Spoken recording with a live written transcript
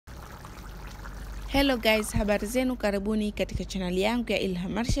Hello guys, habari zenu, karibuni katika channel yangu ya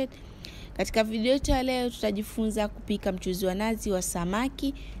Ilham Marshad. Katika video yetu ya leo tutajifunza kupika mchuzi wa nazi wa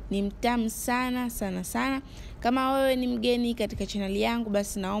samaki. Ni mtamu sana. Kama wewe ni mgeni katika channel yangu,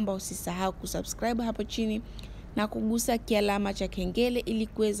 basi naomba usisahau kusubscribe hapo chini na kugusa kialama cha kengele ili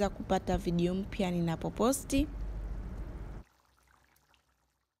kuweza kupata video mpya ninapoposti.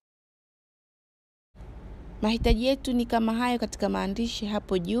 Mahitaji yetu ni kama hayo katika maandishi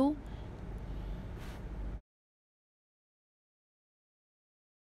hapo juu.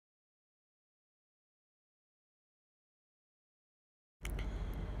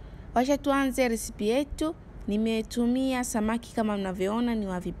 Wacha tuanze recipe yetu. Nimetumia samaki kama mnavyoona ni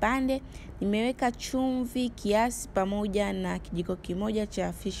wa vipande. Nimeweka chumvi kiasi pamoja na kijiko kimoja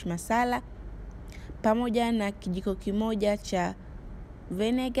cha fish masala pamoja na kijiko kimoja cha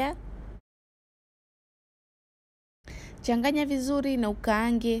vinegar. Changanya vizuri na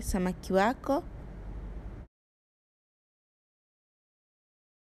ukaange samaki wako.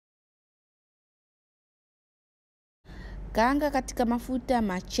 Kaanga katika mafuta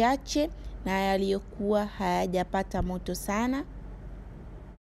machache na yaliyokuwa hayajapata moto sana.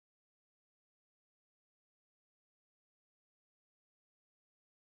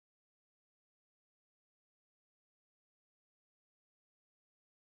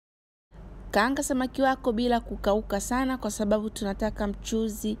 Kaanga samaki wako bila kukauka sana kwa sababu tunataka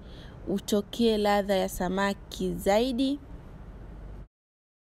mchuzi utokee ladha ya samaki zaidi.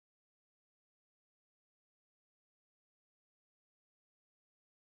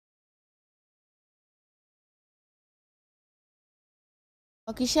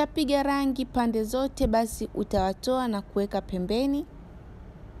 Wakishapiga rangi pande zote, basi utawatoa na kuweka pembeni.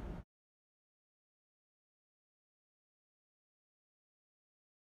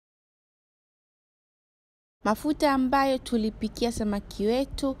 Mafuta ambayo tulipikia samaki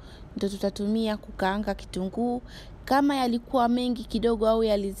wetu ndio tutatumia kukaanga kitunguu. Kama yalikuwa mengi kidogo au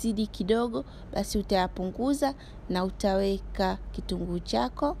yalizidi kidogo, basi utayapunguza na utaweka kitunguu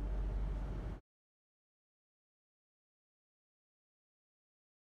chako.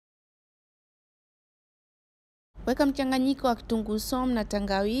 Weka mchanganyiko wa kitunguu saumu na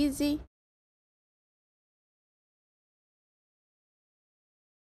tangawizi.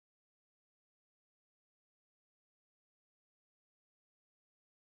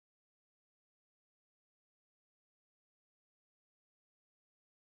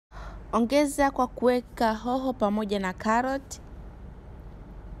 Ongeza kwa kuweka hoho pamoja na karoti.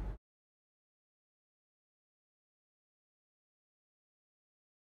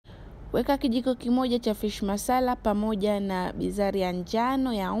 Weka kijiko kimoja cha fish masala pamoja na bizari ya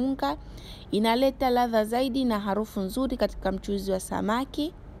njano ya unga. Inaleta ladha zaidi na harufu nzuri katika mchuzi wa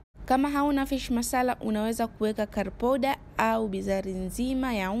samaki. Kama hauna fish masala, unaweza kuweka curry powder au bizari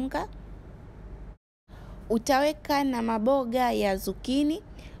nzima ya unga. Utaweka na maboga ya zukini.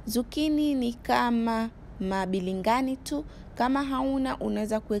 Zukini ni kama mabilingani tu. Kama hauna,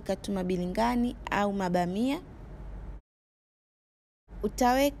 unaweza kuweka tu mabilingani au mabamia.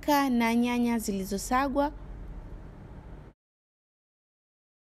 Utaweka na nyanya zilizosagwa.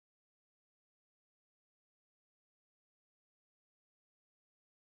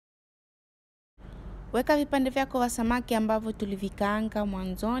 Weka vipande vyako vya samaki ambavyo tulivikaanga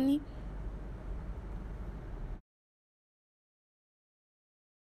mwanzoni.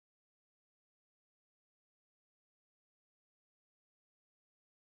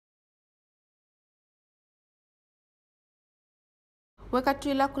 Weka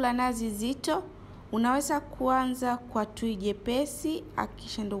tui lako la nazi zito. Unaweza kuanza kwa tui jepesi,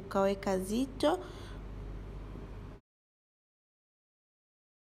 akisha ndo ukaweka zito.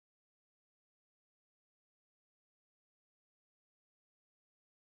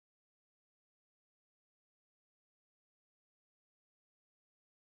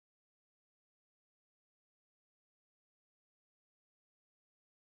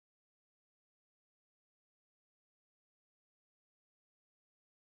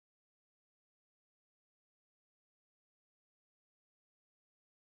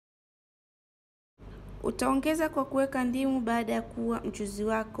 Utaongeza kwa kuweka ndimu baada ya kuwa mchuzi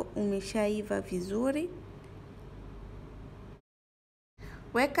wako umeshaiva vizuri.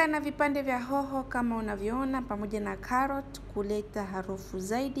 Weka na vipande vya hoho kama unavyoona pamoja na carrot kuleta harufu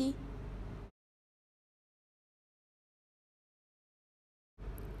zaidi.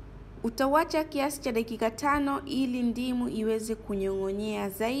 Utawacha kiasi cha dakika 5 ili ndimu iweze kunyong'onyea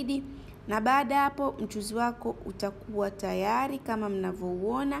zaidi, na baada hapo mchuzi wako utakuwa tayari kama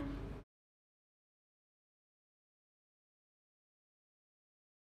mnavyoona.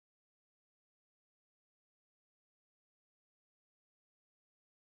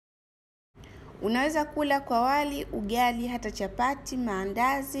 Unaweza kula kwa wali, ugali, hata chapati,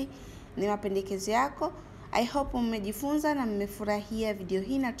 maandazi, ni mapendekezo yako. I hope mmejifunza na mmefurahia video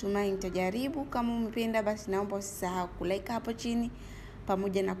hii. Natumai mtajaribu. Kama umependa basi naomba usisahau kulike hapo chini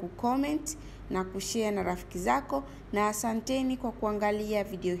pamoja na kucomment na kushare na rafiki zako, na asanteni kwa kuangalia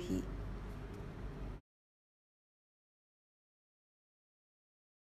video hii.